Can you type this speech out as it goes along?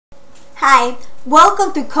Hi,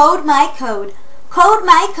 welcome to CodeMyCode.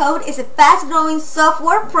 CodeMyCode is a fast-growing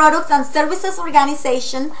software, products, and services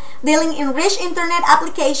organization dealing in rich internet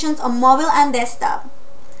applications on mobile and desktop.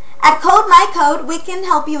 At CodeMyCode, we can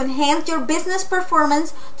help you enhance your business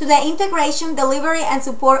performance through the integration, delivery, and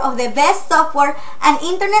support of the best software and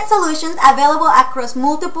internet solutions available across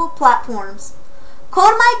multiple platforms.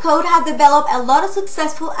 CodeMyCode has developed a lot of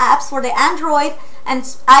successful apps for the Android and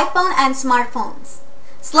iPhone and smartphones.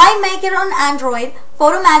 SlideMaker on Android,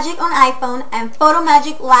 PhotoMagic on iPhone, and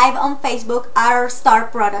PhotoMagic Live on Facebook are our star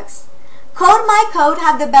products. CodeMyCode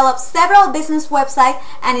have developed several business websites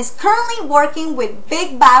and is currently working with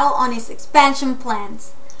Big Battle on its expansion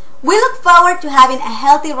plans. We look forward to having a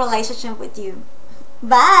healthy relationship with you.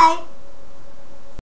 Bye!